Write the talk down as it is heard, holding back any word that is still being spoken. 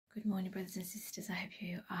Good morning, brothers and sisters. I hope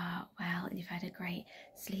you are well and you've had a great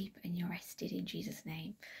sleep and you're rested in Jesus'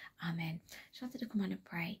 name. Amen. Just wanted to come on and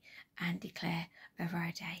pray and declare over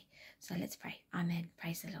our day. So let's pray. Amen.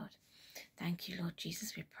 Praise the Lord. Thank you, Lord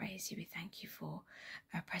Jesus. We praise you. We thank you for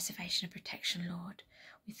preservation and protection, Lord.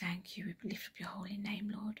 We thank you. We lift up your holy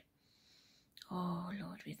name, Lord. Oh,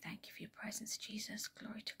 Lord, we thank you for your presence, Jesus.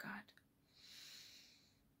 Glory to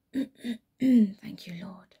God. Thank you,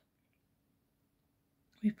 Lord.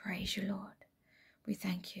 We praise you, Lord. We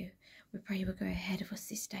thank you. We pray you would go ahead of us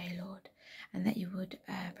this day, Lord, and that you would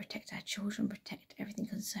protect our children, protect everything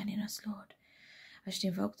concerning us, Lord. I should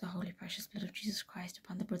invoke the holy, precious blood of Jesus Christ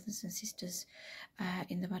upon the brothers and sisters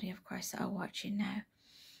in the body of Christ that are watching now.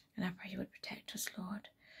 And I pray you would protect us, Lord.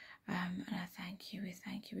 And I thank you. We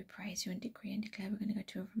thank you. We praise you and decree and declare we're going to go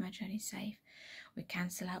to and from our journey safe. We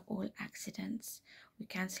cancel out all accidents. We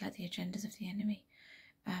cancel out the agendas of the enemy.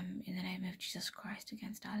 In the name of Jesus Christ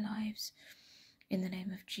against our lives. In the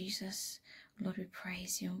name of Jesus, Lord, we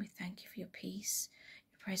praise you and we thank you for your peace,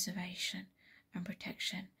 your preservation and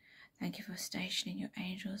protection. Thank you for stationing your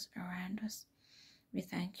angels around us. We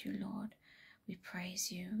thank you, Lord. We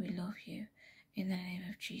praise you. We love you. In the name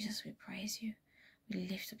of Jesus, we praise you. We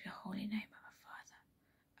lift up your holy name,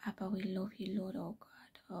 Abba Father. Abba, we love you, Lord, oh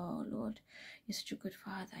God. Oh, Lord, you're such a good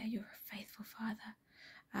Father. You're a faithful Father.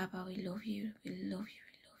 Abba, we love you. We love you.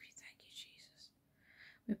 Thank you, Jesus.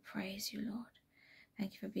 We praise you, Lord.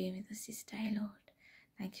 Thank you for being with us this day, Lord.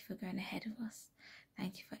 Thank you for going ahead of us.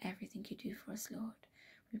 Thank you for everything you do for us, Lord.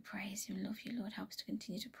 We praise you and love you, Lord. Help us to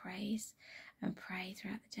continue to praise and pray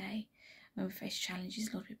throughout the day. When we face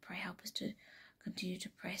challenges, Lord, we pray, help us to continue to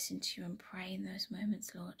press into you and pray in those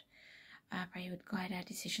moments, Lord. I pray you would guide our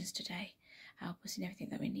decisions today. Help us in everything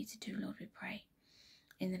that we need to do, Lord, we pray.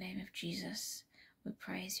 In the name of Jesus, we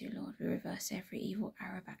praise you, Lord. We reverse every evil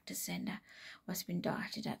arrow back to sender. What's been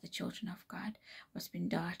darted at the children of God, what's been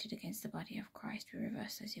darted against the body of Christ, we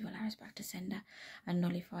reverse those evil arrows back to sender and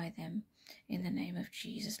nullify them in the name of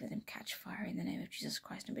Jesus. Let them catch fire in the name of Jesus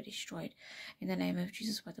Christ and be destroyed. In the name of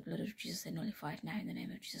Jesus, by the blood of Jesus, they're nullified now in the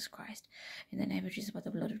name of Jesus Christ. In the name of Jesus, by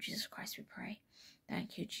the blood of Jesus Christ, we pray.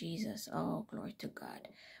 Thank you, Jesus. Oh, glory to God.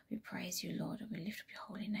 We praise you, Lord, and we lift up your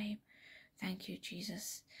holy name. Thank you,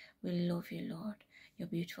 Jesus. We love you, Lord. Your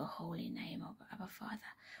beautiful holy name, Abba Father.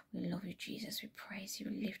 We love you, Jesus. We praise you.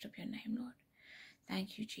 We lift up your name, Lord.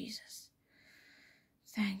 Thank you, Jesus.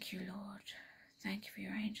 Thank you, Lord. Thank you for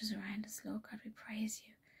your angels around us, Lord God. We praise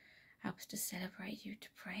you. Help us to celebrate you, to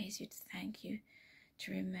praise you, to thank you,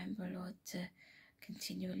 to remember, Lord, to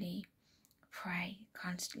continually pray,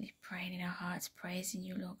 constantly praying in our hearts, praising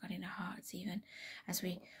you, Lord God, in our hearts, even as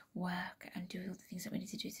we work and do all the things that we need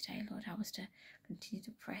to do today, Lord. Help us to continue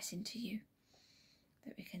to press into you,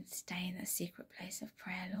 that we can stay in that secret place of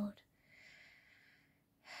prayer, Lord.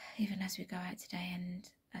 Even as we go out today and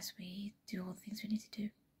as we do all the things we need to do,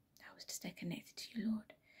 help us to stay connected to you,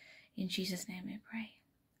 Lord. In Jesus' name we pray.